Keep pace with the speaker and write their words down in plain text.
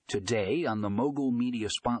Today, on the Mogul Media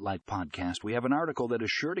Spotlight podcast, we have an article that is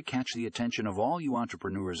sure to catch the attention of all you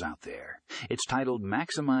entrepreneurs out there. It's titled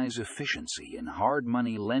Maximize Efficiency in Hard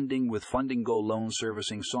Money Lending with Fundingo Loan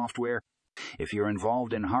Servicing Software. If you're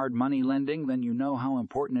involved in hard money lending, then you know how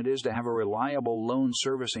important it is to have a reliable loan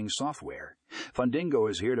servicing software. Fundingo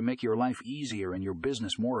is here to make your life easier and your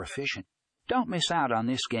business more efficient. Don't miss out on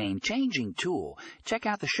this game-changing tool. Check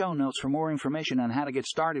out the show notes for more information on how to get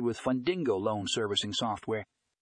started with Fundingo loan servicing software.